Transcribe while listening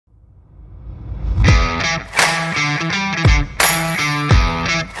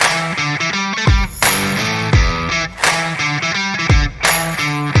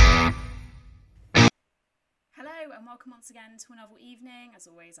As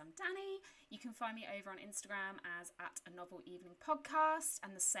always, I'm Danny. You can find me over on Instagram as @a-novel-evening-podcast,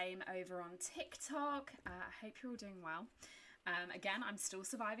 and the same over on TikTok. I hope you're all doing well. Again, I'm still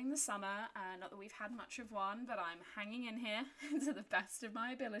surviving the summer. Not that we've had much of one, but I'm hanging in here to the best of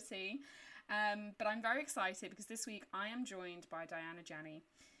my ability. But I'm very excited because this week I am joined by Janney,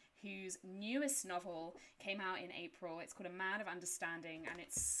 whose newest novel came out in April. It's called A Man of Understanding, and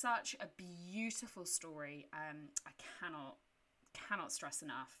it's such a beautiful story. I cannot stress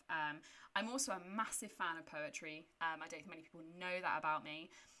enough. I'm also a massive fan of poetry. I don't think many people know that about me.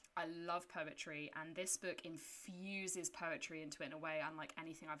 I love poetry, and this book infuses poetry into it in a way unlike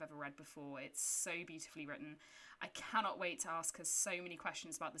anything I've ever read before. It's so beautifully written. I cannot wait to ask her so many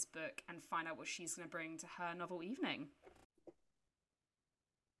questions about this book and find out what she's going to bring to her novel evening.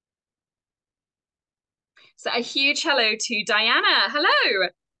 So a huge hello to Diana. Hello.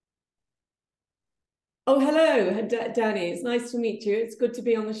 Oh, hello, Danny. It's nice to meet you. It's good to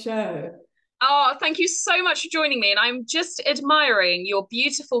be on the show. Oh, thank you so much for joining me. And I'm just admiring your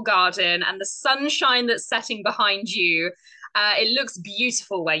beautiful garden and the sunshine that's setting behind you. It looks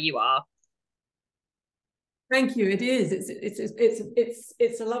beautiful where you are. Thank you. It is.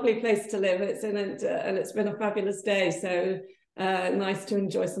 It's a lovely place to live. And it's been a fabulous day. So nice to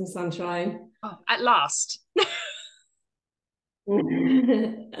enjoy some sunshine. Oh, at last.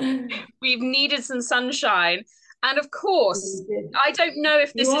 We've needed some sunshine. And of course, I don't know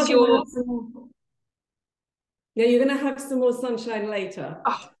if this is your... Yeah, you're going to have some more sunshine later.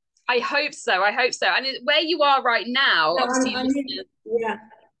 Oh, I hope so. And where you are right now, No, obviously, yeah,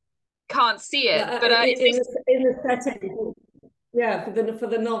 can't see it. But in the setting, yeah, for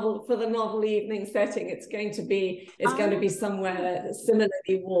the novel evening setting, it's going to be somewhere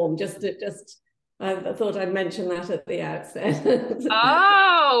similarly warm. I thought I'd mention that at the outset.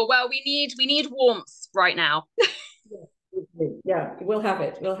 Oh, well, we need warmth right now. Yeah, we'll have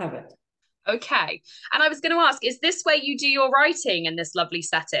it. Okay. And I was going to ask, is this where you do your writing in this lovely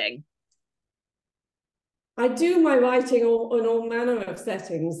setting? I do my writing in all manner of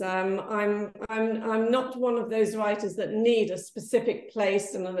settings. I'm not one of those writers that need a specific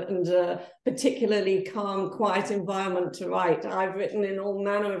place and a particularly calm, quiet environment to write. I've written in all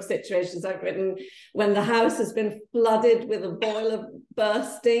manner of situations. I've written when the house has been flooded with a boiler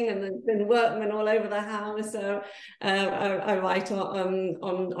bursting and there's been workmen all over the house. I write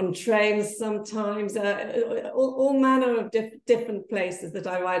on trains sometimes. All manner of different places that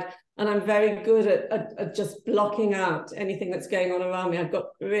I write. And I'm very good at just blocking out anything that's going on around me. I've got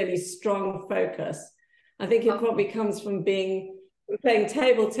really strong focus. I think it probably comes from playing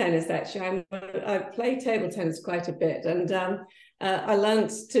table tennis, actually. I play table tennis quite a bit. And I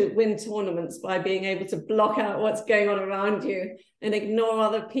learned to win tournaments by being able to block out what's going on around you and ignore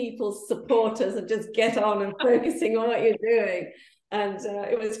other people's supporters and just get on and focusing on what you're doing. And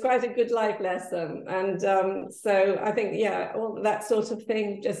it was quite a good life lesson. And so I think, yeah, all that sort of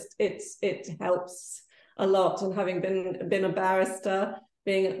thing, just it helps a lot. And having been a barrister,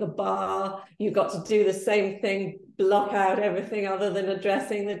 being at the bar, you got to do the same thing, block out everything other than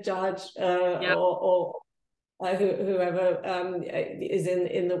addressing the judge or whoever is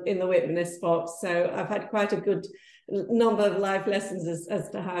in the witness box. So I've had quite a good number of life lessons as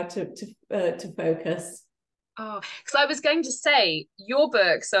to how to focus. Oh, because I was going to say, your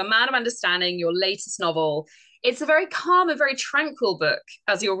book, so A Man of Understanding, your latest novel, it's a very calm and very tranquil book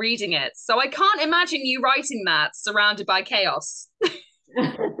as you're reading it. So I can't imagine you writing that surrounded by chaos.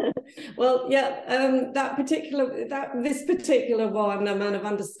 Well, yeah, this particular one, A Man of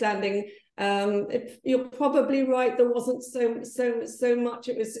Understanding, you're probably right. There wasn't so much.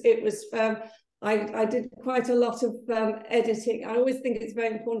 It was. I did quite a lot of editing. I always think it's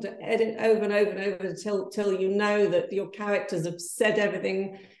very important to edit over and over and over till you know that your characters have said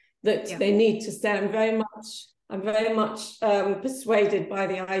everything that they need to say. I'm very much persuaded by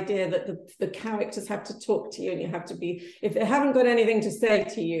the idea that the characters have to talk to you, and you have to be. If they haven't got anything to say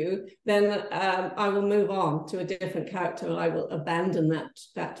to you, then I will move on to a different character. I will abandon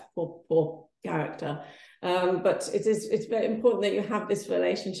that poor character. But it's very important that you have this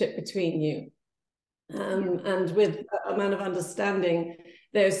relationship between you. And with A Man of Understanding,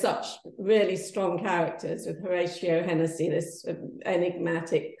 there's such really strong characters with Horatio Hennessy, this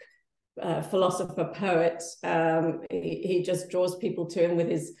enigmatic philosopher poet. He just draws people to him with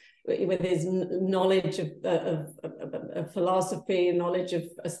his knowledge of philosophy, knowledge of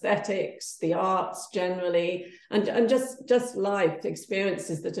aesthetics, the arts generally, and just life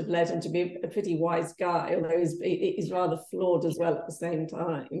experiences that have led him to be a pretty wise guy, although he's rather flawed as well at the same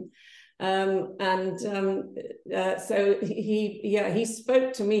time. So he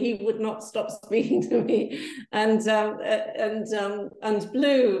spoke to me. He would not stop speaking to me, and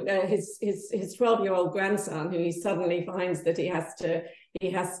Blue, his 12-year-old grandson, who he suddenly finds that he has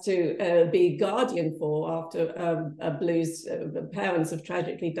to be guardian for after Blue's parents have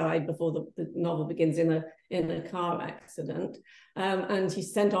tragically died before the novel begins in a car accident. And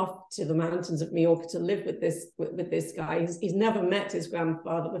he's sent off to the mountains of Majorca to live with this guy. He's never met his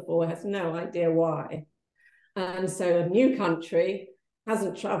grandfather before, has no idea why. And so a new country,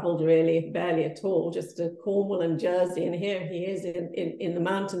 hasn't traveled really, barely at all, just to Cornwall and Jersey. And here he is in the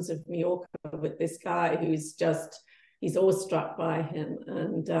mountains of Majorca with this guy who's he's awestruck by him.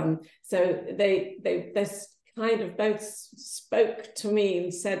 And so they kind of both spoke to me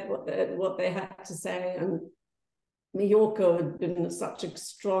and said what they had to say. And Majorca had been such a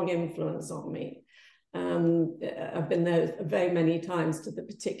strong influence on me. I've been there very many times to the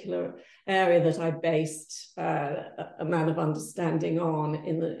particular area that I based a Man of Understanding on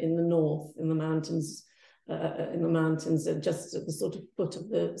in the north, in the mountains, just at the sort of foot of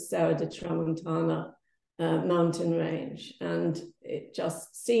the Serra de Tramontana mountain range. And it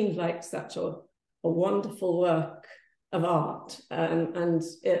just seemed like such a wonderful work of art, and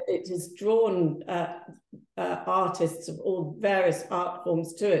it has drawn artists of all various art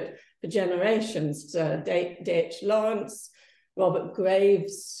forms to it for generations. D.H. Lawrence, Robert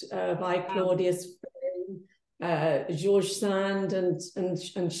Graves, by Claudius Frame, Georges Sand, and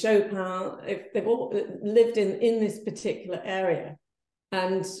Chopin. They've all lived in this particular area.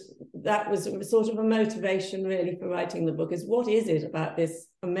 And that was sort of a motivation really for writing the book, is what is it about this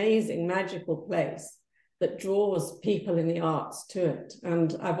amazing, magical place that draws people in the arts to it?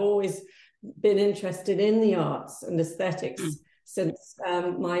 And I've always been interested in the arts and aesthetics since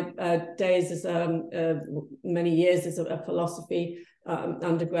my days as many years as a philosophy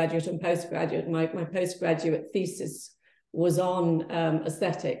undergraduate and postgraduate. My postgraduate thesis was on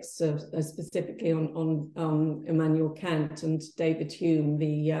aesthetics, specifically on Immanuel Kant and David Hume,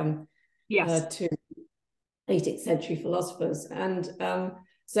 the two 18th century philosophers. And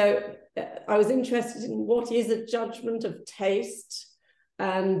so I was interested in what is a judgment of taste,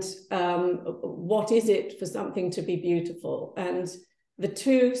 and what is it for something to be beautiful? And the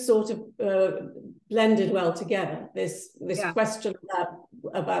two sort of blended well together, this question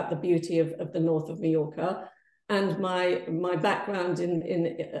about the beauty of the north of Majorca, and my background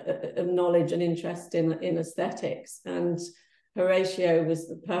in knowledge and interest in aesthetics. And Horatio was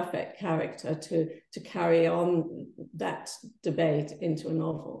the perfect character to carry on that debate into a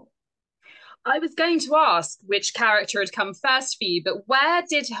novel. I was going to ask which character had come first for you, but where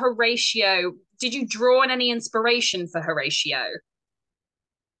did you draw on any inspiration for Horatio?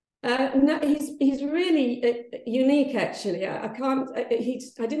 No, he's really unique, actually. I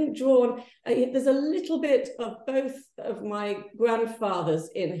didn't draw on. There's a little bit of both of my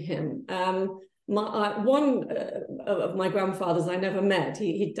grandfathers in him. One of my grandfathers I never met.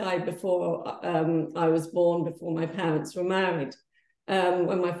 He died before I was born, before my parents were married,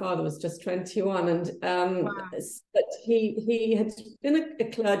 when my father was just 21. And but he had been a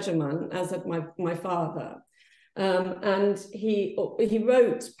clergyman, as had my father. And he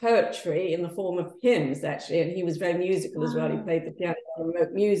wrote poetry in the form of hymns, actually, and he was very musical as well. He played the piano and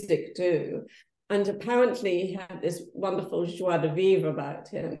wrote music too. And apparently he had this wonderful joie de vivre about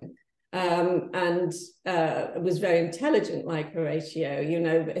him, and was very intelligent, like Horatio,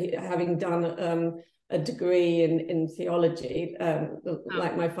 having done a degree in theology,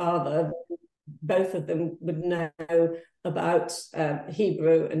 like my father. Both of them would know about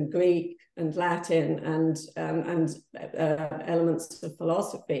Hebrew and Greek and Latin and elements of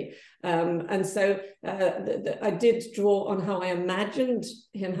philosophy. And so I did draw on how I imagined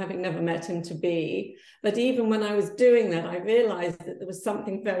him, having never met him, to be. But even when I was doing that, I realized that there was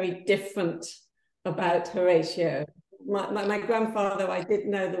something very different about Horatio. My grandfather, I did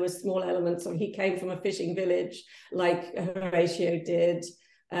know there were small elements of. He came from a fishing village like Horatio did.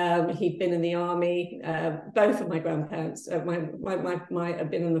 He'd been in the army. Both of my grandparents, my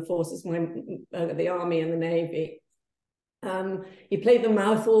have been in the forces, the army and the navy. He played the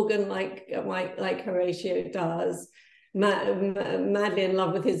mouth organ like Horatio does. Madly in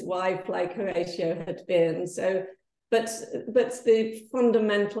love with his wife, like Horatio had been. So, but the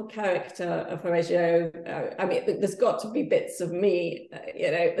fundamental character of Horatio, there's got to be bits of me.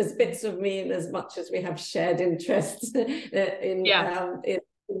 There's bits of me in as much as we have shared interests in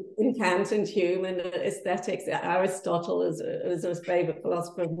Kant and Hume and aesthetics. Aristotle is a favorite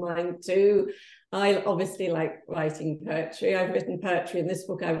philosopher of mine too. I obviously like writing poetry. I've written poetry in this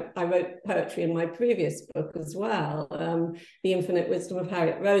book. I wrote poetry in my previous book as well, The Infinite Wisdom of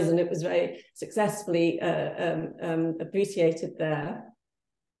Harriet Rose, and it was very successfully appreciated there.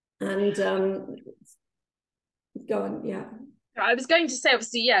 And go on, yeah. I was going to say,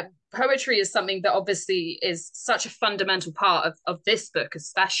 obviously, yeah, poetry is something that obviously is such a fundamental part of this book,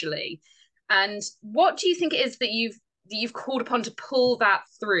 especially. And what do you think it is that you've called upon to pull that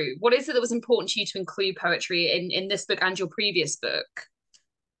through? What is it that was important to you to include poetry in this book and your previous book?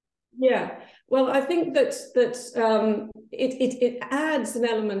 Yeah, well, I think that it adds an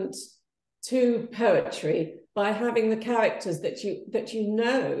element to poetry by having the characters that you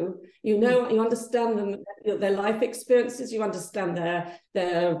understand them, their life experiences, you understand their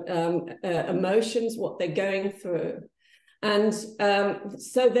emotions, what they're going through. And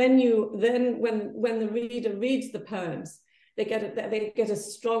so then when the reader reads the poems, they get a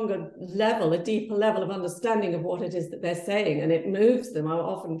stronger level, a deeper level of understanding of what it is that they're saying, and it moves them.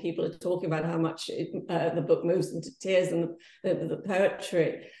 Often people are talking about how much the book moves them to tears and the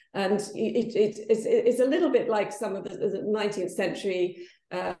poetry. And it's a little bit like some of the 19th century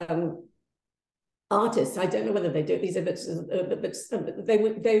artists. I don't know whether they do these, but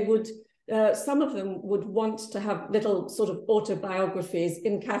they would. Some of them would want to have little sort of autobiographies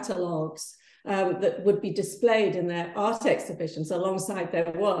in catalogues that would be displayed in their art exhibitions alongside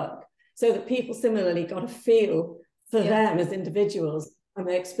their work, so that people similarly got a feel for them as individuals and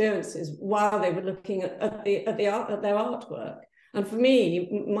their experiences while they were looking at their artwork. And for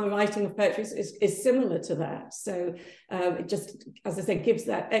me, my writing of poetry is similar to that. So it just, as I say, gives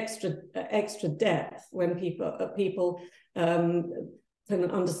that extra depth when people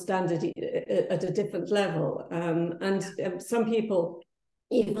can understand it at a different level. And some people,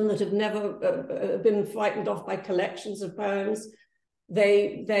 even that have never been frightened off by collections of poems,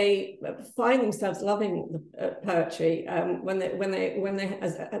 they find themselves loving the poetry when they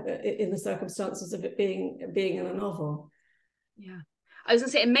as in the circumstances of it being in a novel. Yeah. I was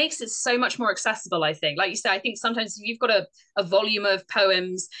gonna say, it makes it so much more accessible, I think. Like you said, I think sometimes if you've got a volume of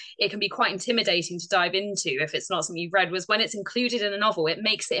poems, it can be quite intimidating to dive into if it's not something you've read, whereas when it's included in a novel, it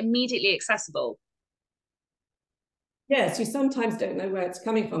makes it immediately accessible. Yes, you sometimes don't know where it's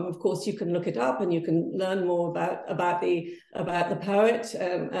coming from. Of course, you can look it up and you can learn more about the poet,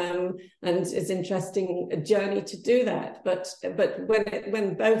 and it's an interesting journey to do that. But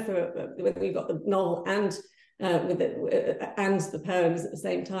when both are, when we've got the novel and and the poems at the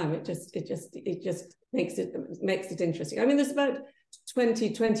same time, it just makes it interesting. I mean, there's about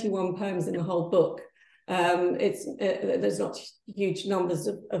 21 poems in the whole book. There's not huge numbers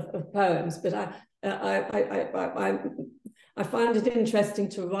of poems, but I find it interesting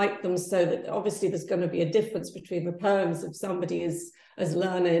to write them so that obviously there's going to be a difference between the poems of somebody as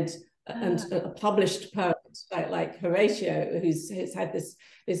learned and a published poet like Horatio, who's had this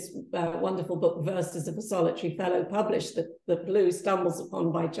wonderful book, Verses of a Solitary Fellow, published that Blue stumbles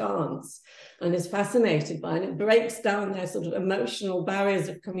upon by chance and is fascinated by, and it breaks down their sort of emotional barriers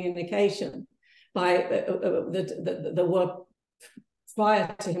of communication by the work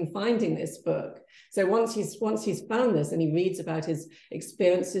prior to him finding this book. So once he's found this and he reads about his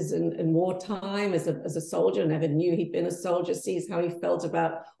experiences in wartime as a soldier, never knew he'd been a soldier, sees how he felt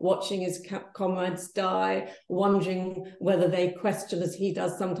about watching his comrades die, wondering whether they question, as he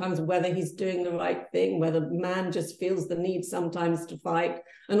does sometimes, whether he's doing the right thing, whether man just feels the need sometimes to fight.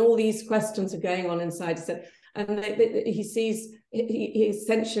 And all these questions are going on inside his head. And he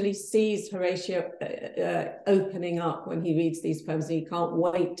essentially sees Horatio opening up when he reads these poems. And he can't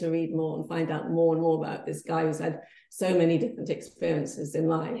wait to read more and find out more and more about this guy who's had so many different experiences in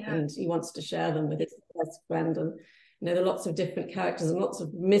life, and he wants to share them with his best friend. And there are lots of different characters and lots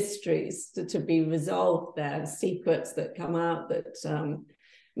of mysteries to be resolved there, and secrets that come out that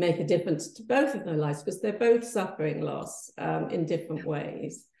make a difference to both of their lives, because they're both suffering loss in different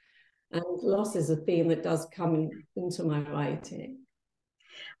ways. And loss is a theme that does come into my writing.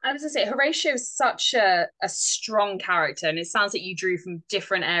 I was going to say, Horatio is such a strong character, and it sounds like you drew from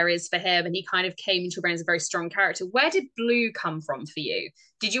different areas for him, and he kind of came into your brain as a very strong character. Where did Blue come from for you?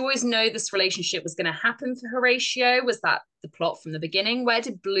 Did you always know this relationship was going to happen for Horatio? Was that the plot from the beginning? Where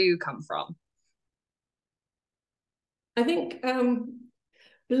did Blue come from? I think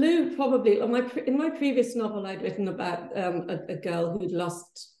Blue probably, in my previous novel, I'd written about a girl who'd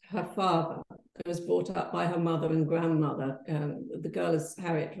lost her father, who was brought up by her mother and grandmother. The girl is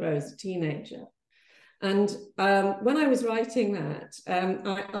Harriet Rose, a teenager. And when I was writing that,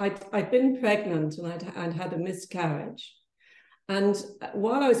 I'd been pregnant and I'd had a miscarriage. And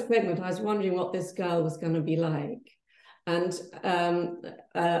while I was pregnant, I was wondering what this girl was going to be like. And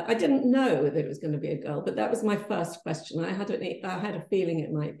I didn't know that it was going to be a girl, but that was my first question. I had a feeling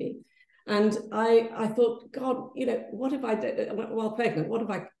it might be. And I thought, God, you know, what if I did while pregnant? What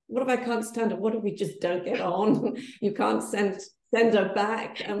if I can't stand her? What if we just don't get on? You can't send her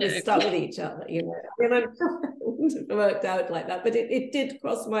back and we're stuck with each other, you know. I mean, it wouldn't have worked out like that, but it did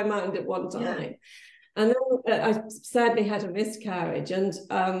cross my mind at one time. Yeah. And then I sadly had a miscarriage, and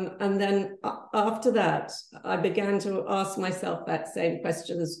then after that, I began to ask myself that same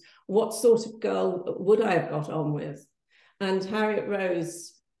question: as what sort of girl would I have got on with? And Harriet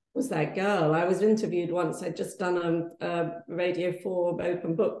Rose was that girl. I was interviewed once. I'd just done a Radio 4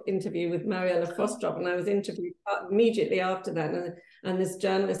 open book interview with Mariella Frostrop, and I was interviewed immediately after that. And this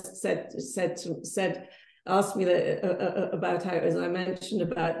journalist asked me about how it was. I mentioned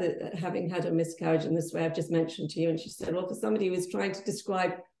about having had a miscarriage in this way I've just mentioned to you, and she said, well, for somebody who was trying to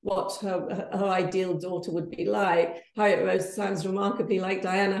describe what her ideal daughter would be like, Harriet Rose sounds remarkably like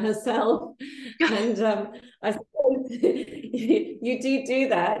Diana herself. And I suppose you do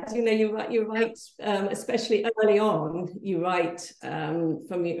that. You know, you write, especially early on, you write from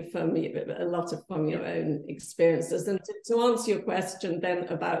a lot of from your own experiences. And to answer your question then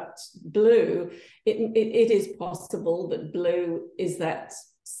about Blue, it is possible that Blue is that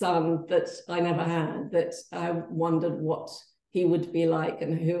son that I never had, that I wondered what he would be like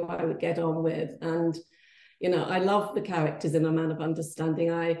and who I would get on with. And you know, I love the characters in A Man of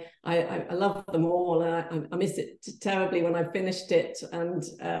Understanding. I love them all. I miss it terribly when I finished it, and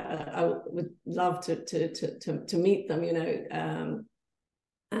I would love to meet them. You know,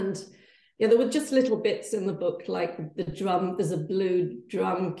 and yeah, there were just little bits in the book, like the drum. There's a blue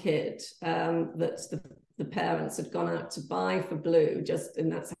drum kit that the parents had gone out to buy for Blue,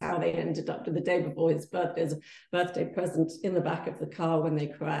 and that's how they ended up to the day before his birthday, as a birthday present in the back of the car when they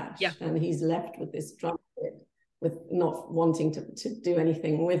crash. Yeah. And he's left with this drum kit with not wanting to do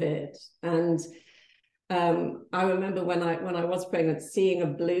anything with it. And I remember when I was pregnant, seeing a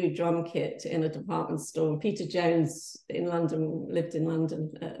blue drum kit in a department store. Peter Jones lived in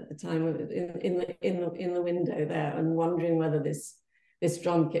London at the time, in the window there, and wondering whether this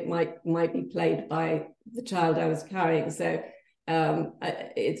drum kit might be played by the child I was carrying. So you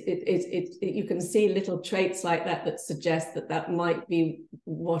can see little traits like that suggest that might be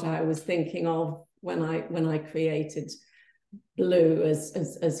what I was thinking of when I created Blue,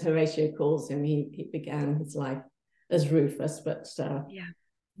 as Horatio calls him. He began his life as Rufus, but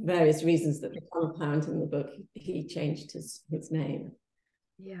various reasons that become apparent in the book, he changed his name.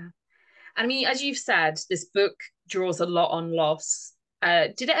 Yeah. I mean, as you've said, this book draws a lot on loss.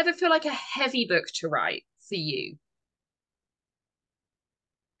 Did it ever feel like a heavy book to write for you?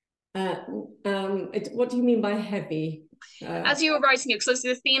 What do you mean by heavy? As you were writing it, because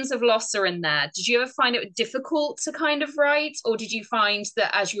obviously the themes of loss are in there. Did you ever find it difficult to kind of write, or did you find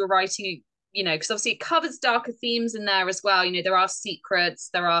that as you were writing, you know, because obviously it covers darker themes in there as well. You know, there are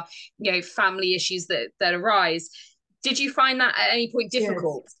secrets, there are, you know, family issues that arise. Did you find that at any point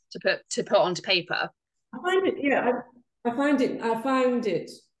difficult to put onto paper? I find it, yeah. I find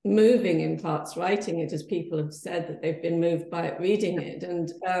it moving in parts writing it, as people have said that they've been moved by it reading it,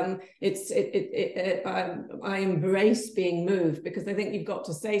 and I embrace being moved, because I think you've got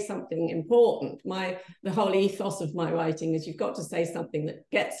to say something important. The whole ethos of my writing is you've got to say something that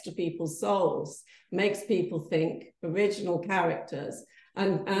gets to people's souls, makes people think, original characters,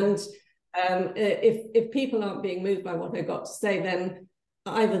 and if people aren't being moved by what I've got to say, then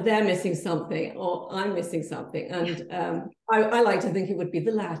either they're missing something or I'm missing something. And I like to think it would be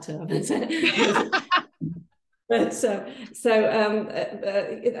the latter. I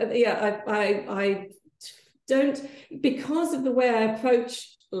don't, because of the way I approach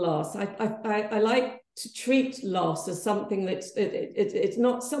loss, I like to treat loss as something that's it's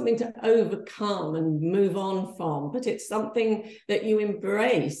not something to overcome and move on from, but it's something that you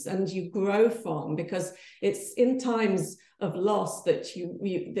embrace and you grow from, because it's in times of loss that you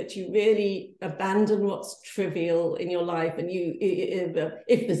really abandon what's trivial in your life, and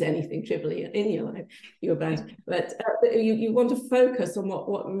if there's anything trivial in your life, you abandon. But you want to focus on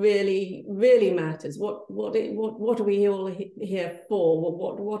what really matters. What are we all here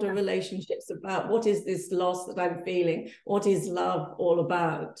for? What are relationships about? What is this loss that I'm feeling? What is love all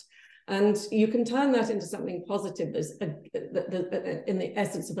about? And you can turn that into something positive. There's in the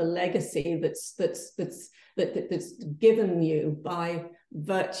essence of a legacy that's given you by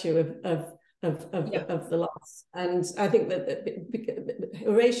virtue of the loss. And I think that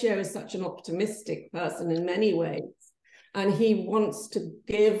Horatio is such an optimistic person in many ways, and he wants to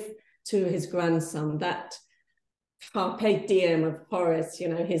give to his grandson that carpe diem of Horace, you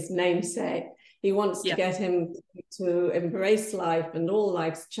know, his namesake. He wants to get him to embrace life and all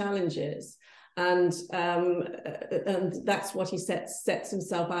life's challenges. And that's what he sets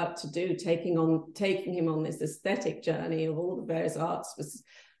himself out to do, taking him on this aesthetic journey of all the various arts,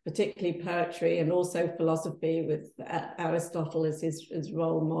 particularly poetry and also philosophy, with Aristotle as his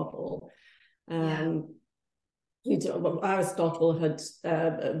role model. Aristotle had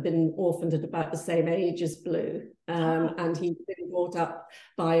been orphaned at about the same age as Blue, and he'd been brought up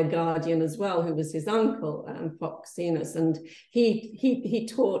by a guardian as well, who was his uncle, Proxenus, and he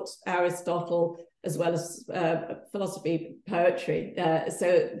taught Aristotle as well as philosophy, poetry.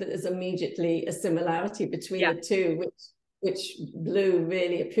 So there's immediately a similarity between the two, which Blue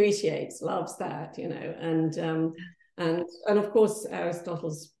really appreciates, loves that, you know, and of course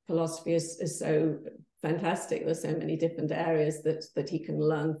Aristotle's philosophy is so fantastic. There's so many different areas that he can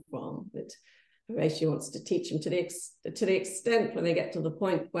learn from, that Horatio wants to teach him, to the extent when they get to the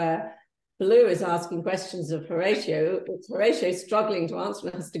point where Blue is asking questions of Horatio, Horatio's struggling to answer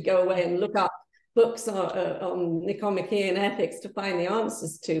and has to go away and look up books on Nicomachean ethics to find the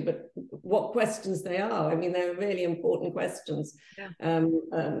answers to, but what questions they are. I mean, they're really important questions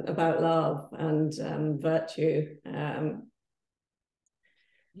about love and virtue.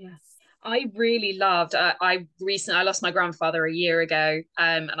 Yes. I really loved, I lost my grandfather a year ago,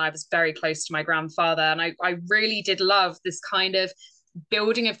 and I was very close to my grandfather, and I really did love this kind of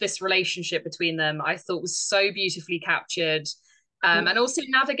building of this relationship between them. I thought was so beautifully captured. And also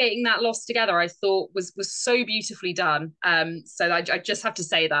navigating that loss together, I thought was so beautifully done. So I just have to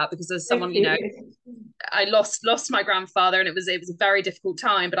say that, because as someone, you know, I lost my grandfather, and it was a very difficult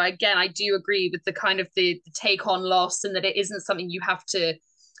time. But I do agree with the kind of the take on loss, and that it isn't something you have to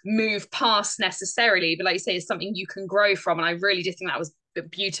move past necessarily, but like you say, it's something you can grow from. And I really did think that was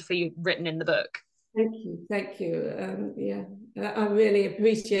beautifully written in the book. Thank you. I really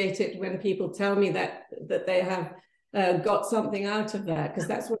appreciate it when people tell me that they have got something out of that, because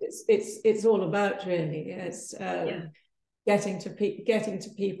that's what it's all about, really. It's getting to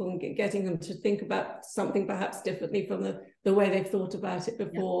people and getting them to think about something perhaps differently from the way they've thought about it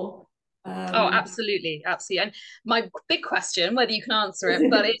before. Absolutely. And my big question, whether you can answer it,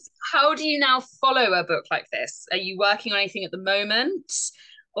 but it's, how do you now follow a book like this? Are you working on anything at the moment,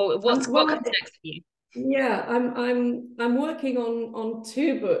 or what comes next for you? Yeah, I'm working on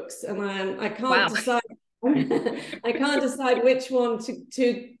two books, and I can't decide. I can't decide which one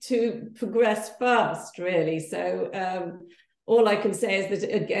to progress first, really. So all I can say is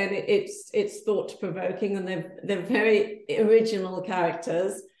that, again, it's thought provoking, and they're very original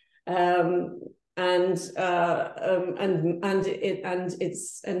characters. And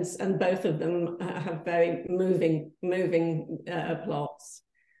both of them have very moving plots.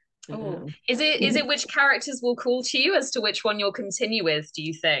 Is it which characters will call to you as to which one you'll continue with, do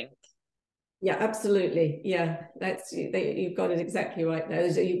you think? Yeah, absolutely. Yeah, you've got it exactly right there.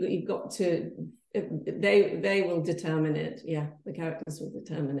 You've got to. They will determine it. Yeah, the characters will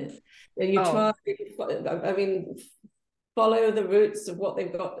determine it. Try. I mean, follow the roots of what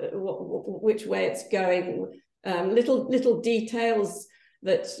they've got, which way it's going. Little details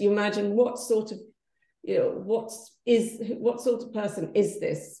that you imagine what sort of person is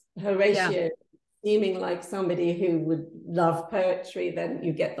this? Horatio, seeming like somebody who would love poetry. Then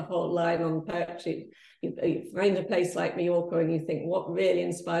you get the whole line on poetry. You find a place like Mallorca and you think, what really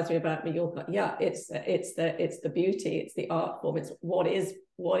inspires me about Mallorca? Yeah, it's the beauty, it's the art form, it's what is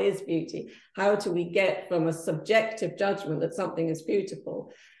beauty. How do we get from a subjective judgment that something is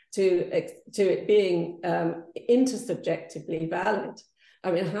beautiful to it being intersubjectively valid?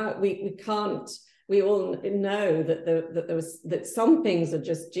 I mean, how we can't. We all know that some things are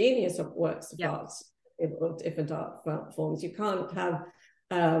just genius of works of art, of different art forms. You can't have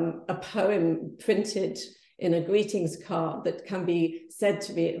a poem printed in a greetings card that can be said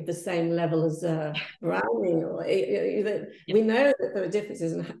to be at the same level as Browning. We know that there are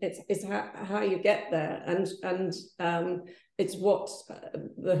differences, and it's how you get there, and it's what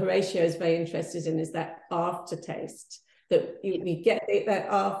the Horatio is very interested in, is that aftertaste. That we get that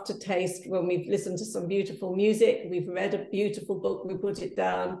aftertaste when we've listened to some beautiful music, we've read a beautiful book, we put it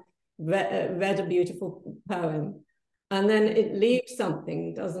down, read a beautiful poem, and then it leaves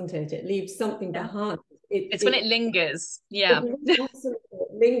something, doesn't it? It leaves something behind. It's when it lingers. Yeah, it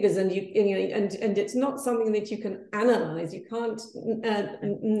lingers, and and it's not something that you can analyze. You can't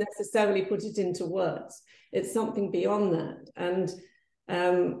necessarily put it into words. It's something beyond that, and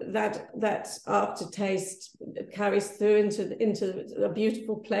that aftertaste carries through into a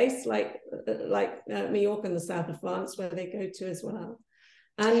beautiful place like Mallorca in the south of France, where they go to as well.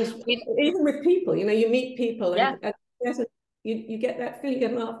 And even with people, you meet people and get you get that feeling, you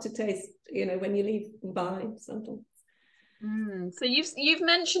get an aftertaste, when you leave behind something. So you've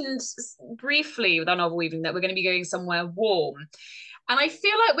mentioned briefly with our novel evening that we're going to be going somewhere warm. And I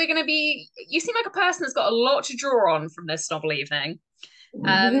feel like you seem like a person that's got a lot to draw on from this novel evening.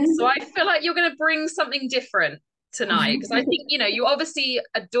 So I feel like you're going to bring something different tonight, because I think, you obviously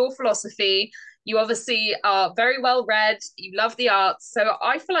adore philosophy. You obviously are very well read. You love the arts. So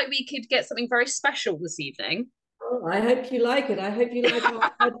I feel like we could get something very special this evening. Oh, I hope you like it. I hope you like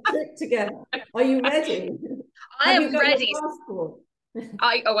our trip together. Are you ready? I am ready. Passport?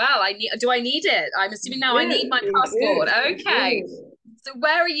 Do I need it? I'm assuming now I need my passport. Okay. So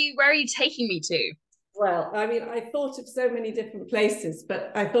where are you taking me to? Well, I mean, I thought of so many different places,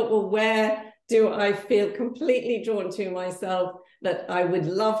 but I thought, well, where do I feel completely drawn to myself that I would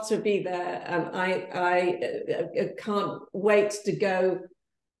love to be there? And I can't wait to go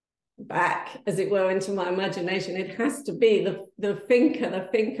back, as it were, into my imagination. It has to be the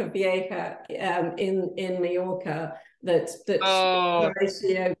Finca Vieja in Mallorca that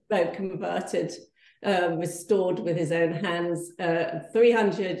Horatio converted, restored with his own hands,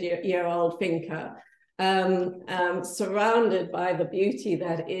 300-year-old finca, surrounded by the beauty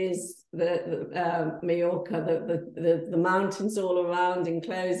that is the Mallorca, the mountains all around,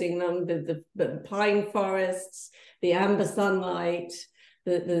 enclosing them, the pine forests, the amber sunlight,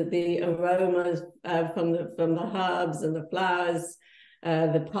 the aromas from the herbs and the flowers,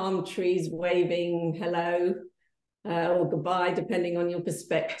 the palm trees waving hello or goodbye, depending on your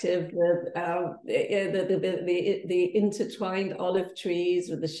perspective. The intertwined olive trees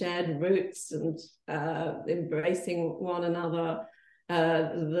with the shared roots and embracing one another.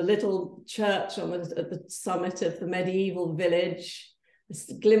 The little church at the summit of the medieval village,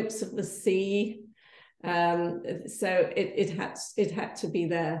 a glimpse of the sea. So it had to be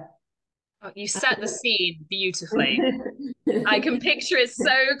there. Oh, you set the scene beautifully. I can picture it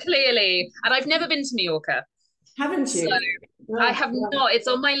so clearly. And I've never been to Mallorca. Haven't you? So I have not. It's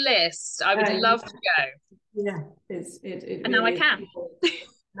on my list. I would love to go. Yeah, and now I can.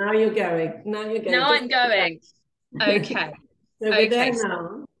 Now you're going. Now you're going. Now I'm going. Okay. So we're there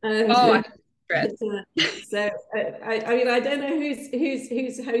now. So I mean, I don't know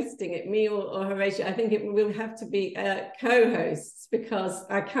who's hosting it, me or Horatio. I think it will have to be co-hosts, because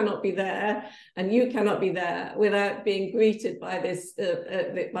I cannot be there and you cannot be there without being greeted by this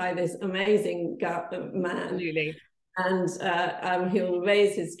amazing man. Absolutely. And he'll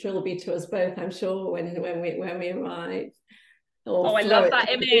raise his trilby to us both, I'm sure, when we arrive. I love that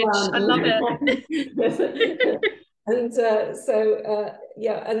image. I love it. And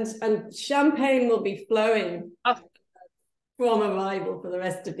and champagne will be flowing from arrival for the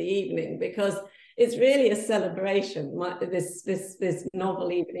rest of the evening, because it's really a celebration. This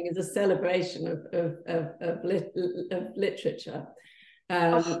novel evening is a celebration of literature,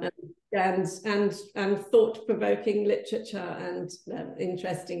 and thought-provoking literature and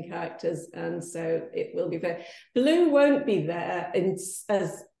interesting characters. And so it will be very. Blue won't be there in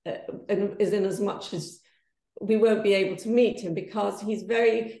as much as we won't be able to meet him, because he's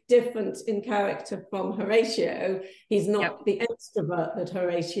very different in character from Horatio. He's not the extrovert that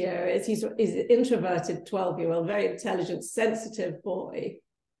Horatio is. He's an introverted 12-year-old, very intelligent, sensitive boy.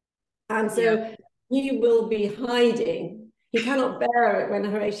 And so he will be hiding. He cannot bear it when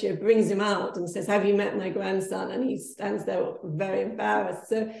Horatio brings him out and says, "Have you met my grandson?" And he stands there very embarrassed.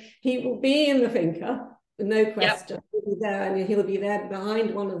 So he will be in the finca, no question. He'll be there, and he'll be there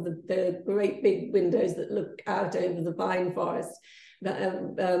behind one of the great big windows that look out over the pine forest,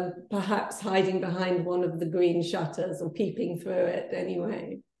 perhaps hiding behind one of the green shutters or peeping through it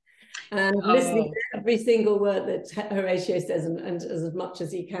anyway. And listening to every single word that Horatio says, and as much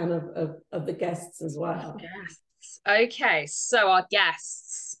as he can of the guests as well. Yes. Okay, so our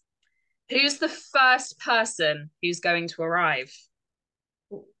guests. Who's the first person who's going to arrive?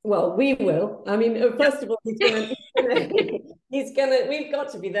 Well, we will. I mean, first of all, we've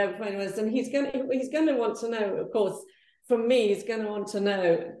got to be there before anyone else, and he's going to want to know, of course, from me, he's going to want to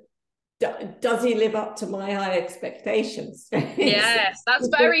know, does he live up to my high expectations? Yes, that's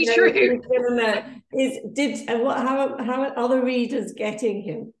very true. How are other readers getting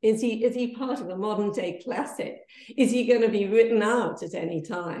him? Is he part of a modern day classic? Is he going to be written out at any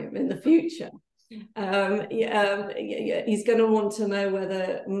time in the future? He's going to want to know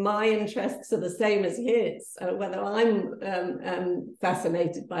whether my interests are the same as his, whether I'm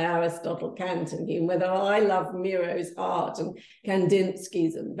fascinated by Aristotle, Kant, and Hume, whether I love Miro's art and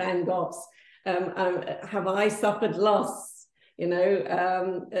Kandinsky's and Van Gogh's. Have I suffered loss?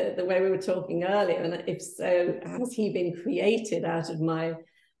 The way we were talking earlier, and if so, has he been created out of my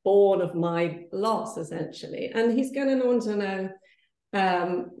born of my loss, essentially. And he's going to want to know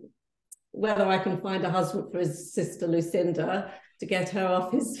whether I can find a husband for his sister Lucinda to get her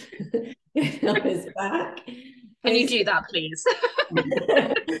off his back. Can you do that, please?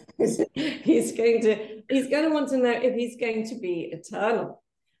 He's going to want to know if he's going to be eternal,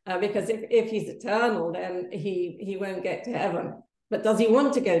 because if he's eternal, then he won't get to heaven. But does he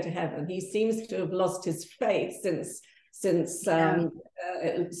want to go to heaven? He seems to have lost his faith since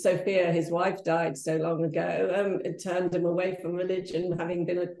Sophia, his wife, died so long ago. It turned him away from religion, having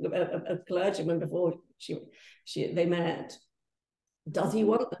been a clergyman before they met. Does he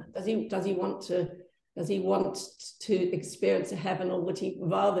want that? Does he want to experience a heaven, or would he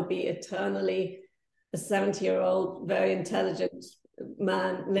rather be eternally a 70-year-old, very intelligent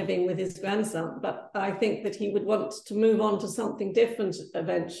man living with his grandson? But I think that he would want to move on to something different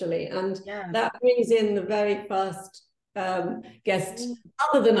eventually. And that brings in the very first guest,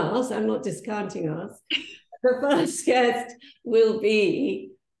 other than us. I'm not discounting us. The first guest will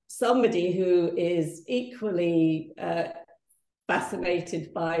be somebody who is equally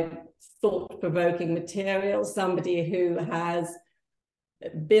fascinated by thought-provoking material, somebody who has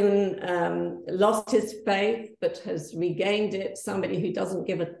been lost his faith but has regained it, somebody who doesn't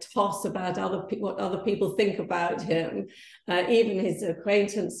give a toss about what other people think about him. Even his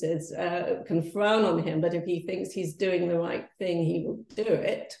acquaintances can frown on him, but if he thinks he's doing the right thing, he will do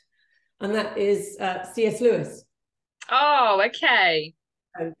it. And that is C.S. Lewis. Oh, okay.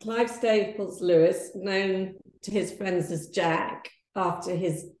 Clive Staples Lewis, known to his friends as Jack, after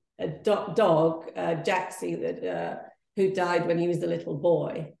his dog, Jaxie, who died when he was a little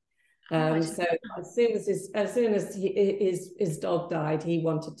boy. So as soon as his dog died, he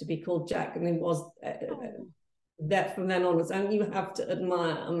wanted to be called Jack, and it was that from then onwards. And you have to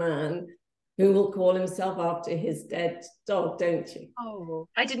admire a man who will call himself after his dead dog, don't you? Oh,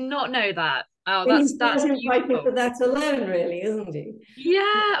 I did not know that. Oh, that's beautiful. For that alone, really, isn't he?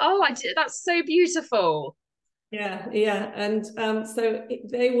 Yeah. Oh, I did. That's so beautiful. Yeah. And so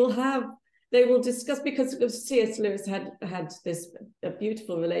they will discuss, because C.S. Lewis had a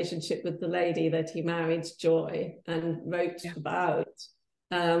beautiful relationship with the lady that he married, Joy, and wrote about.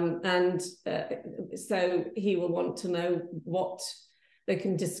 So he will want to know what they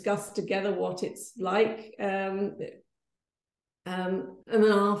can discuss together, what it's like. And an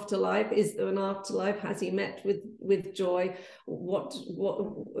afterlife. Is there an afterlife? Has he met with Joy? What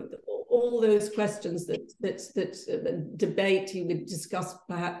all those questions that debate. He would discuss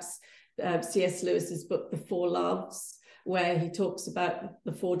perhaps C.S. Lewis's book, The Four Loves, where he talks about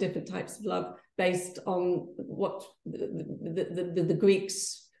the 4 different types of love based on what the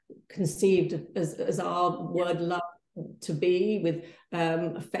Greeks conceived as our word love to be, with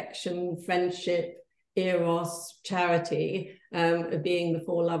affection, friendship, eros, charity, being the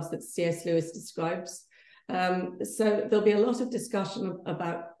 4 loves that C.S. Lewis describes. So there'll be a lot of discussion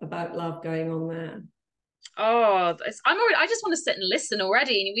about love going on there. Oh, I just want to sit and listen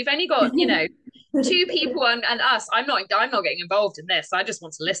already. We've only got 2 people and us. I'm not getting involved in this. I just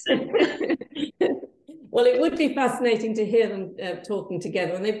want to listen. Well, it would be fascinating to hear them talking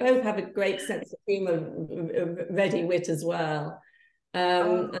together, and they both have a great sense of humour, ready wit as well.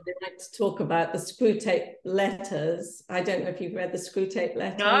 And they like to talk about the Screwtape Letters. I don't know if you've read the Screwtape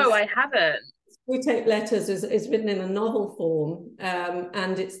Letters. No, I haven't. Screwtape Letters is written in a novel form,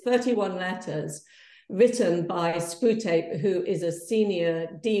 and it's 31 letters written by Screwtape, who is a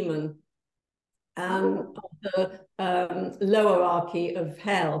senior demon of the lowerarchy of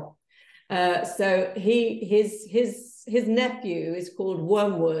hell. So his nephew is called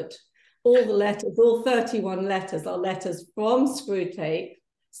Wormwood. All the letters, all 31 letters, are letters from Screwtape,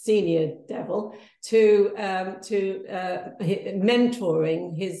 senior devil, to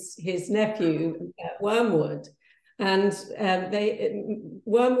mentoring his nephew Wormwood. And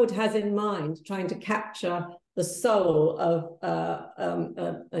Wormwood has in mind trying to capture the soul of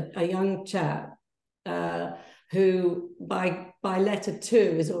a young chap who by letter 2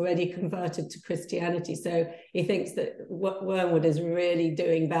 is already converted to Christianity. So he thinks that Wormwood is really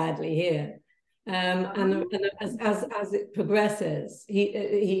doing badly here. And as it progresses,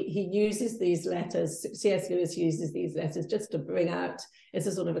 he uses these letters, C.S. Lewis uses these letters just to bring out, it's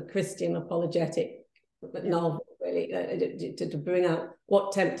a sort of a Christian apologetic novel, really, to bring out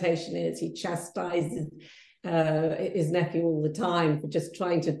what temptation is. He chastises his nephew all the time for just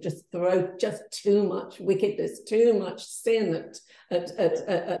trying to just throw just too much wickedness, too much sin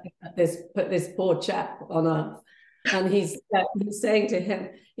at this poor chap on earth. And he's saying to him,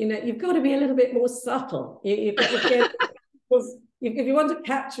 you've got to be a little bit more subtle. You've got to get, if you want to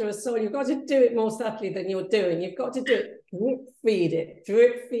capture a soul, you've got to do it more subtly than you're doing. You've got to do it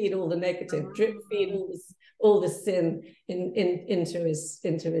drip feed all the negative, drip feed all the sin into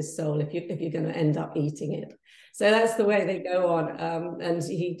his soul if you're going to end up eating it. So that's the way they go on, and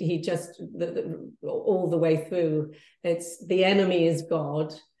he just all the way through. It's the enemy is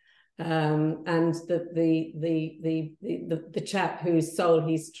God, and the chap whose soul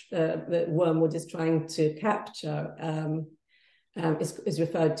that Wormwood is trying to capture is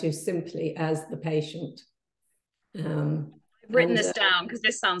referred to simply as the patient. I've written this down because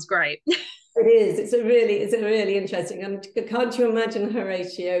this sounds great. It is. It's a really interesting. And can't you imagine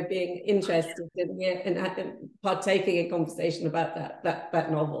Horatio being interested in partaking in conversation about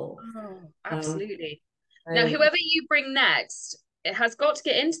that novel? Oh, absolutely. Now, whoever you bring next, it has got to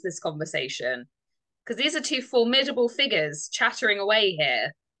get into this conversation because these are two formidable figures chattering away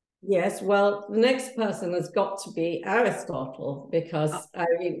here. Yes, well, the next person has got to be Aristotle, because I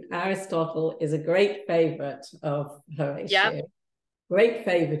mean, Aristotle is a great favorite of Horatio. Yep. Great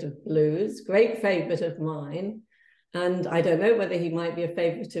favorite of Blue's, great favorite of mine. And I don't know whether he might be a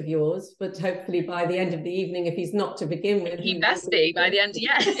favorite of yours, but hopefully by the end of the evening, if he's not to begin with. He best be by the end,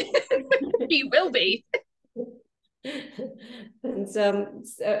 yeah. He will be. And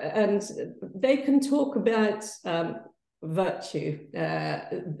they can talk about virtue.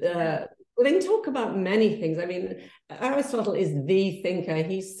 They can talk about many things. I mean, Aristotle is the thinker.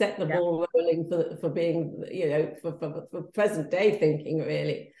 He's set the ball rolling for being, for present day thinking,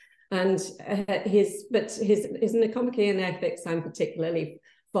 really. And his Nicomachean Ethics I'm particularly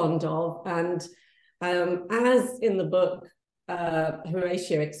fond of. And as in the book,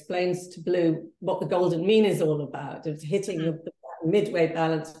 Horatio explains to Blue what the golden mean is all about. It's hitting the midway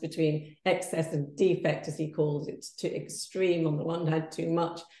balance between excess and defect, as he calls it, to extreme on the one hand, too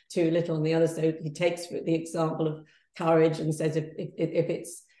much, too little on the other. So he takes the example of courage and says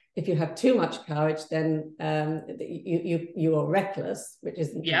if you have too much courage, then you are reckless, which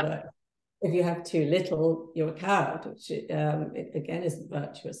isn't virtue. If you have too little, you're a coward, which again isn't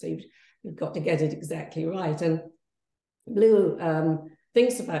virtuous. So you've got to get it exactly right. And Blue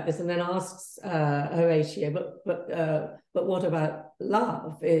thinks about this and then asks Horatio, but what about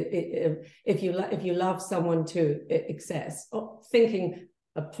love? If you love someone to excess, thinking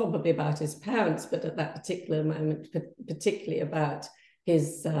probably about his parents, but at that particular moment, particularly about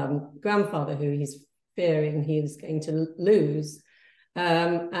his grandfather, who he's fearing he is going to lose.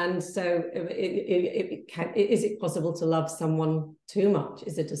 And so is it possible to love someone too much?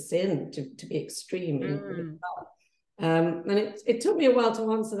 Is it a sin to be extreme in love? And it took me a while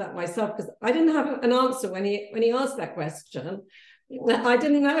to answer that myself, because I didn't have an answer when he asked that question. I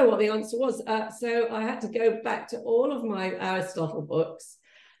didn't know what the answer was. So I had to go back to all of my Aristotle books,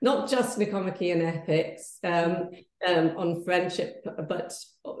 not just Nicomachean Ethics on friendship, but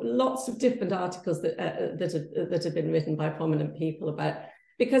lots of different articles that have been written by prominent people about.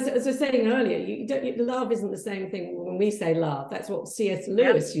 Because as I was saying earlier, love isn't the same thing when we say love. That's what C.S.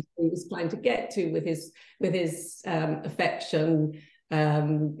 Lewis was trying to get to with his affection,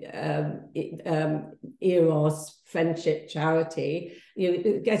 eros, friendship, charity.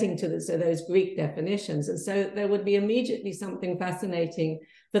 Getting to those Greek definitions, and so there would be immediately something fascinating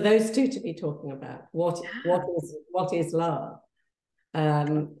for those two to be talking about. What is love,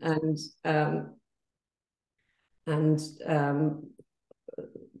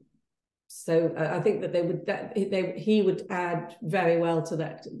 so I think that he would add very well to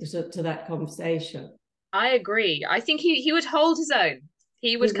that conversation. I agree. I think he would hold his own.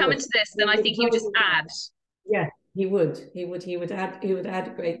 He would come into this, then I think he would just add. Yeah, he would add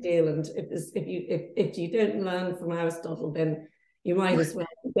a great deal. And if you don't learn from Aristotle, then you might as well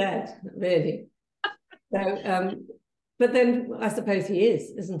be dead, really. So, but then I suppose he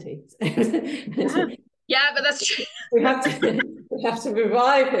is, isn't he? Yeah, but that's true. We have to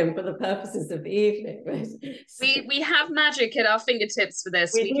revive him for the purposes of the evening, right? So, we have magic at our fingertips for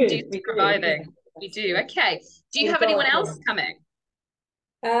this. We can do some reviving. We do. Okay. Do you have anyone else coming?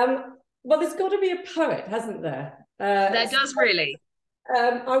 Well, there's got to be a poet, hasn't there? There does, really.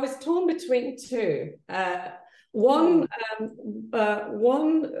 I was torn between two. One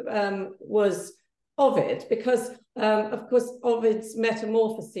was Ovid, because of course Ovid's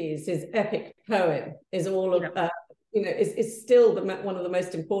Metamorphoses, his epic poem, is all of is still one of the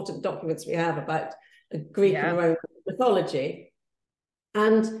most important documents we have about Greek and Roman mythology.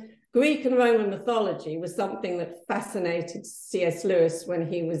 And Greek and Roman mythology was something that fascinated C.S. Lewis when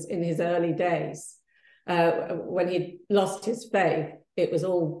he was in his early days. When he lost his faith, it was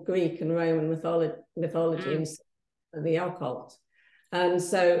all Greek and Roman mythology and the occult. And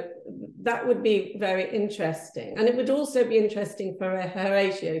so that would be very interesting. And it would also be interesting for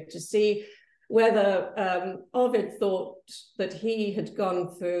Horatio to see whether Ovid thought that he had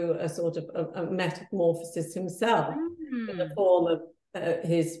gone through a sort of a metamorphosis himself in the form of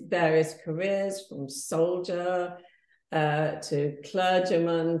his various careers, from soldier to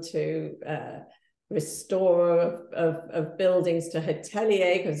clergyman to restorer of buildings to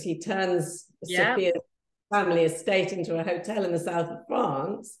hotelier, because he turns Sophia's family estate into a hotel in the south of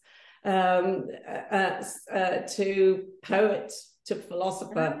France, to poet, to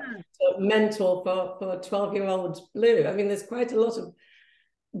philosopher, to mentor for 12-year-old Blue. I mean, there's quite a lot of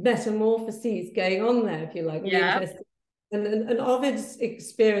metamorphoses going on there, if you like. And Ovid's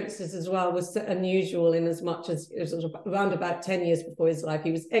experiences as well was unusual, in as much as it was sort of around about 10 years before his life,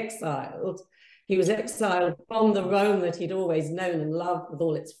 he was exiled. He was exiled from the Rome that he'd always known and loved, with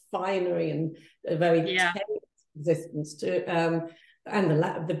all its finery and a very tamed existence, to and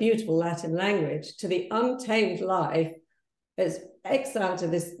the beautiful Latin language, to the untamed life as exiled to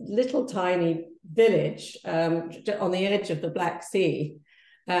this little tiny village on the edge of the Black Sea,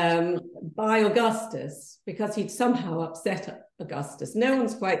 by Augustus, because he'd somehow upset Augustus. No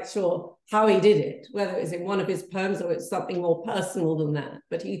one's quite sure how he did it, whether it was in one of his poems or it's something more personal than that,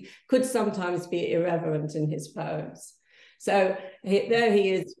 but he could sometimes be irreverent in his poems. So there he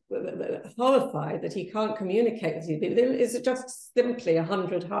is, horrified that he can't communicate with these people. It's just simply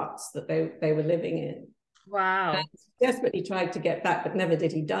 100 huts that they were living in. Wow. And he desperately tried to get back, but never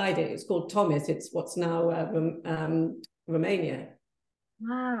did. He died. It's called Tomis. It's what's now Romania.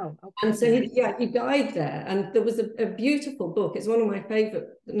 Wow. Okay. And so he died there. And there was a beautiful book. It's one of my favorite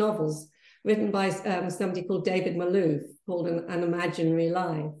novels, written by somebody called David Malouf, called An Imaginary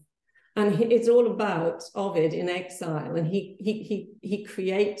Life. And it's all about Ovid in exile. And he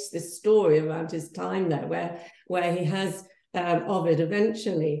creates this story around his time there, where he has Ovid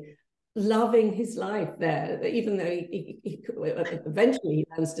eventually loving his life there, even though he eventually he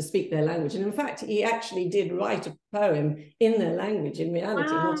learns to speak their language. And in fact, he actually did write a poem in their language in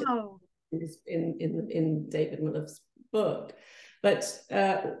reality, not in David Malouf's book. But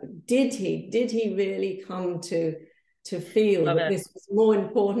did he really come to feel that this was more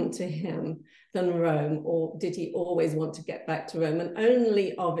important to him than Rome, or did he always want to get back to Rome? And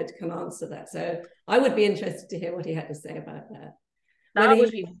only Ovid can answer that. So I would be interested to hear what he had to say about that.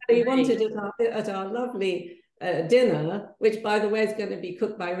 He wanted at our lovely dinner, which, by the way, is going to be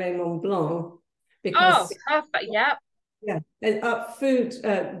cooked by Raymond Blanc. Because, perfect. Yeah. Yeah, and food,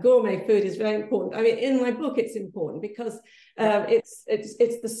 gourmet food is very important. I mean, in my book, it's important because it's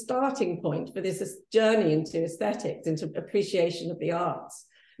the starting point for this journey into aesthetics, into appreciation of the arts.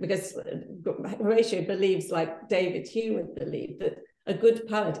 Because Horatio believes, like David Hume would believe, that a good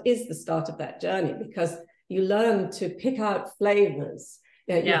palate is the start of that journey, because you learn to pick out flavors.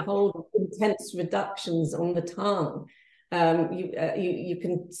 You hold intense reductions on the tongue. You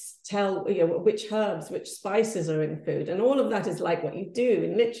can tell which herbs, which spices are in food, and all of that is like what you do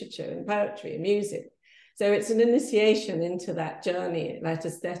in literature, in poetry, in music. So it's an initiation into that journey, that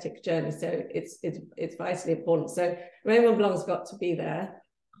aesthetic journey. So it's vitally important. So Raymond Blanc's got to be there.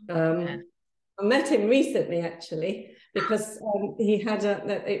 I met him recently, actually, because he had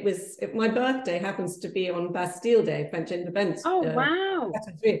my birthday happens to be on Bastille Day, French Independence. Oh, wow.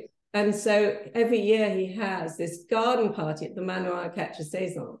 And so every year he has this garden party at the Manoir Quatre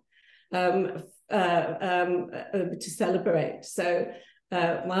Saisons to celebrate. So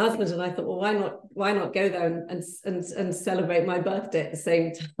my husband and I thought, well, why not go there and celebrate my birthday at the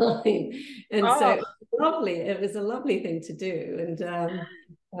same time? And so it was a lovely thing to do. And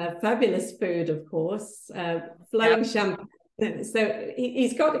fabulous food, of course, flowing champagne. So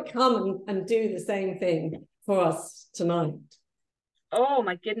he's got to come and do the same thing for us tonight. Oh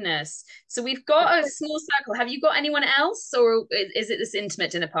my goodness. So we've got a small circle. Have you got anyone else, or is it this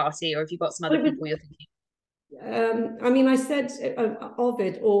intimate dinner party, or have you got some other people you're thinking? I mean, I said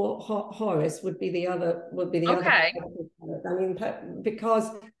Ovid or Horace would be the other. Okay. I mean, because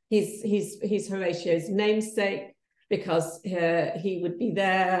he's Horatio's namesake, because he would be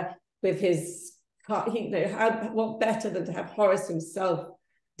there with his. What better than to have Horace himself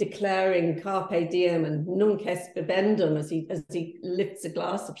declaring carpe diem and nunc est bibendum as he lifts a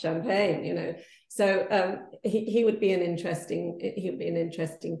glass of champagne, So he would be an interesting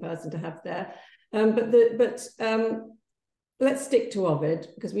person to have there. But let's stick to Ovid,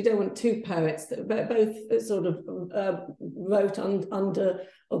 because we don't want two poets that both sort of wrote under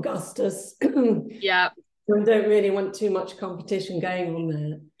Augustus. Yeah. We don't really want too much competition going on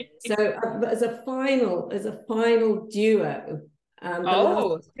there. So as a final duo, the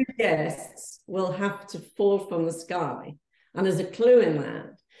last two guests will have to fall from the sky, and there's a clue in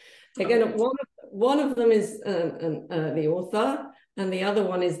that. Again, one of them is the author, and the other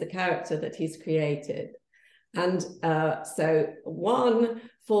one is the character that he's created. And so one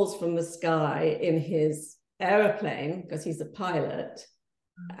falls from the sky in his aeroplane because he's a pilot,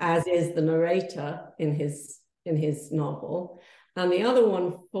 as is the narrator in his novel. And the other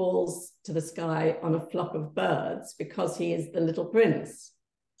one falls to the sky on a flock of birds because he is the little prince.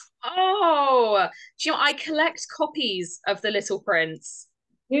 Oh, do you know, I collect copies of The Little Prince.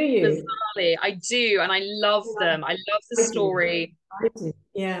 Do you? Bizarrely, I do, and I love them. I love the story. I do.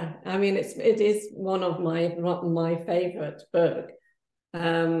 Yeah, I mean, it is one of my favorite book.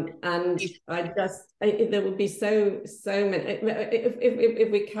 And there would be so many.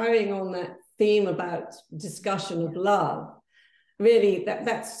 If we're carrying on that theme about discussion of love, really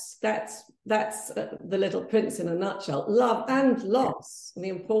that's The Little Prince in a nutshell. Love and loss, and the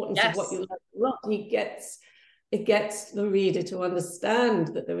importance of what you love a lot. It gets the reader to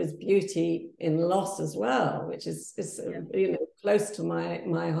understand that there is beauty in loss as well, which is close to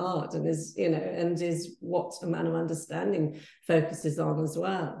my heart, and is what A Man of Understanding focuses on as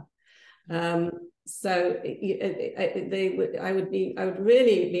well. So I would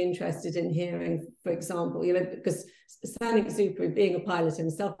really be interested in hearing, for example, because Saint-Exupéry, being a pilot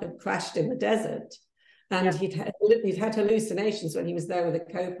himself, had crashed in the desert, and he'd had hallucinations when he was there with a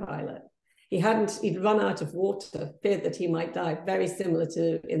co-pilot. He'd run out of water, feared that he might die, very similar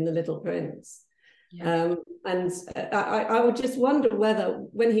to in The Little Prince. And I would just wonder whether,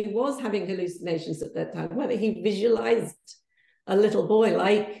 when he was having hallucinations at that time, whether he visualized a little boy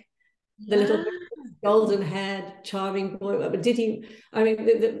like the little golden-haired, charming boy. Did he? I mean,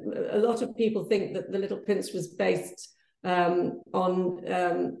 a lot of people think that The Little Prince was based on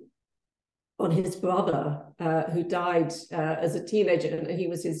his brother, who died as a teenager, and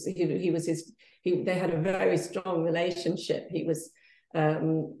they had a very strong relationship. He was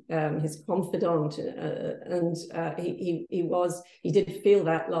his confidant, and he did feel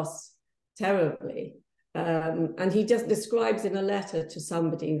that loss terribly. And he just describes in a letter to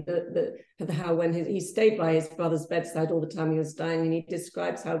somebody how when he stayed by his brother's bedside all the time he was dying, and he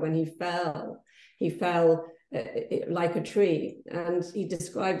describes how when he fell like a tree, and he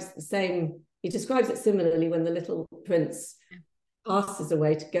describes it similarly when the little prince passes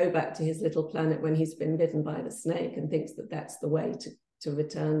away to go back to his little planet when he's been bitten by the snake, and thinks that that's the way to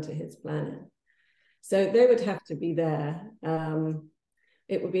return to his planet. So they would have to be there.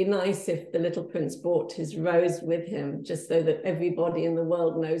 It would be nice if the little prince brought his rose with him, just so that everybody in the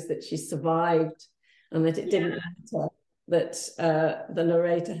world knows that she survived, and that it didn't matter that the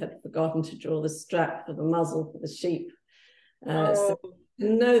narrator had forgotten to draw the strap for the muzzle for the sheep. So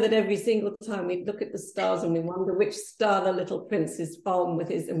know that every single time we look at the stars and we wonder which star the little prince is on with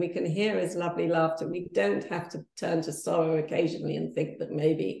his, and we can hear his lovely laughter, we don't have to turn to sorrow occasionally and think that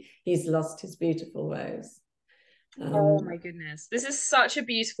maybe he's lost his beautiful rose. Oh my goodness, this is such a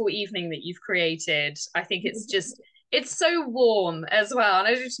beautiful evening that you've created. I think it's so warm as well, and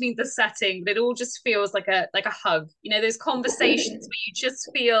I just need the setting, but it all just feels like a hug. Those conversations where you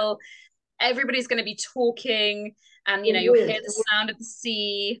just feel everybody's going to be talking, and you'll hear the sound of the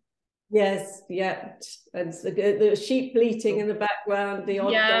sea. Yes, yeah, and the sheep bleating in the background, the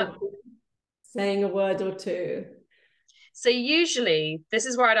odd dog saying a word or two. So usually this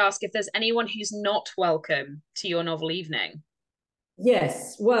is where I'd ask if there's anyone who's not welcome to your novel evening.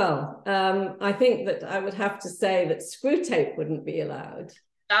 Yes, well, I think that I would have to say that Screwtape wouldn't be allowed.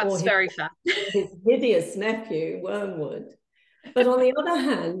 That's very fair. His hideous nephew, Wormwood. But on the other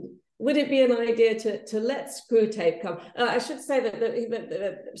hand, would it be an idea to let Screwtape come? I should say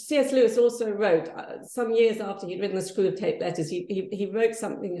that C.S. Lewis also wrote, some years after he'd written the Screwtape letters, he wrote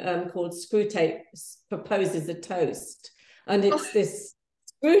something called Screwtape Proposes a Toast. And it's this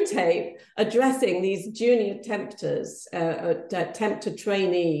Screwtape addressing these junior tempters, tempter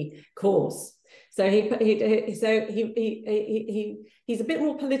trainee course. So he's a bit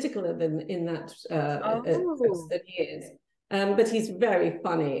more political in that than he is. But he's very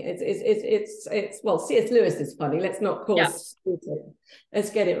funny. Well, C.S. Lewis is funny. Let's not call Screwtape. Let's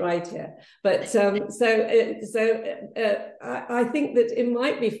get it right here. But I think that it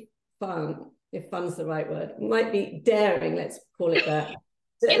might be fun, if fun's the right word. It might be daring. Let's call it that.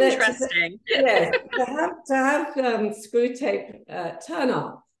 Interesting. Yes, to have Screwtape turn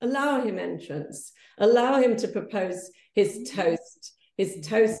up, allow him entrance, allow him to propose his toast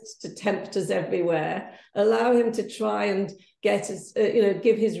to tempters everywhere, allow him to try and get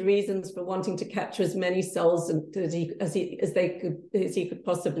give his reasons for wanting to capture as many souls as he could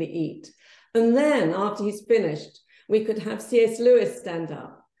possibly eat. And then after he's finished, we could have C.S. Lewis stand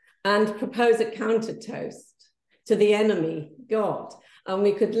up and propose a counter toast to the enemy, God. And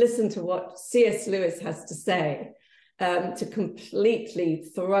we could listen to what C.S. Lewis has to say. to completely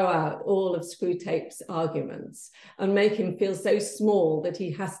throw out all of Screwtape's arguments and make him feel so small that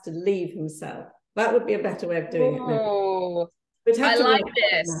he has to leave himself. That would be a better way of doing it. Oh, I like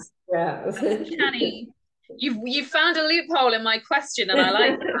this. Yeah. Janney, you've found a loophole in my question, and I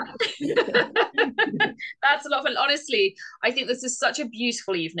like that. That's a lot of fun. Honestly, I think this is such a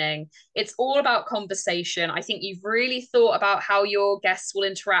beautiful evening. It's all about conversation. I think you've really thought about how your guests will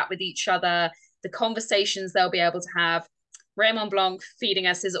interact with each other, the conversations they'll be able to have. Raymond Blanc feeding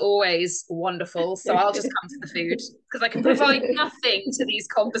us is always wonderful, so I'll just come to the food because I can provide nothing to these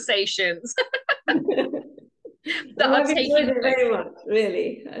conversations. Well, I've enjoyed it very much,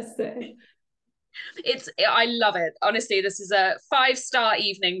 really. I love it. Honestly, this is a 5-star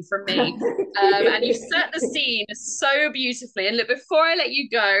evening from me. And you've set the scene so beautifully. And look, before I let you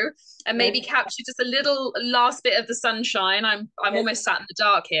go and maybe capture just a little last bit of the sunshine, I'm almost sat in the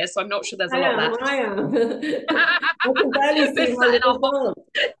dark here, so I'm not sure there's a lot left. I am. I can barely see my little dog.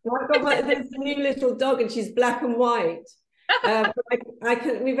 I've got this new little dog, and she's black and white.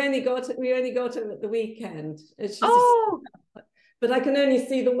 We've only got her at the weekend. And she's but I can only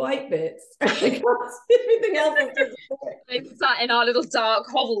see the white bits. I can't see everything else. We've sat in our little dark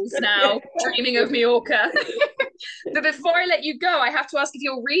hovels now, dreaming of Mallorca. But before I let you go, I have to ask if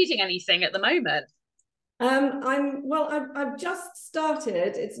you're reading anything at the moment. I've just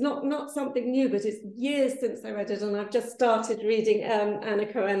started. It's not something new, but it's years since I read it, and I've just started reading Anna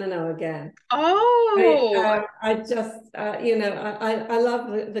Karenina again. I just I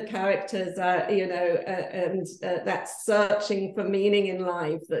love the characters, and that searching for meaning in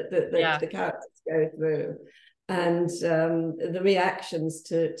life that the characters go through, and the reactions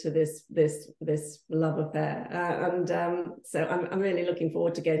to this love affair, so I'm really looking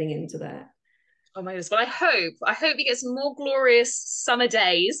forward to getting into that. Oh my goodness. Well, I hope you get some more glorious summer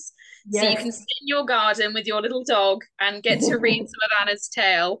days so you can sit in your garden with your little dog and get to read some of Anna's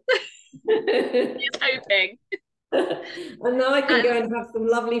tale. Just hoping. And now I can go and have some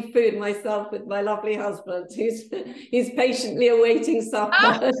lovely food myself with my lovely husband who's patiently awaiting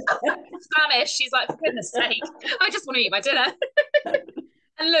supper. Spanish. She's like, for goodness sake, I just want to eat my dinner.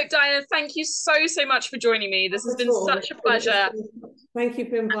 And look, Diana, thank you so much for joining me. This has been such a pleasure. Thank you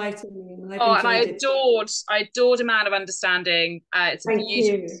for inviting me. And I adored A Man of Understanding. It's a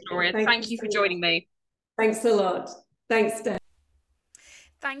beautiful story. Thank you for joining me. Thanks a lot. Thanks, Dan.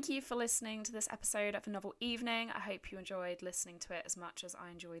 Thank you for listening to this episode of A Novel Evening. I hope you enjoyed listening to it as much as I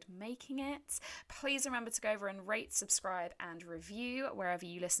enjoyed making it. Please remember to go over and rate, subscribe, and review wherever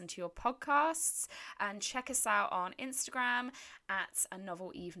you listen to your podcasts. And check us out on Instagram at A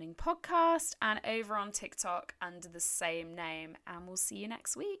Novel Evening Podcast and over on TikTok under the same name. And we'll see you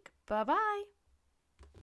next week. Bye-bye.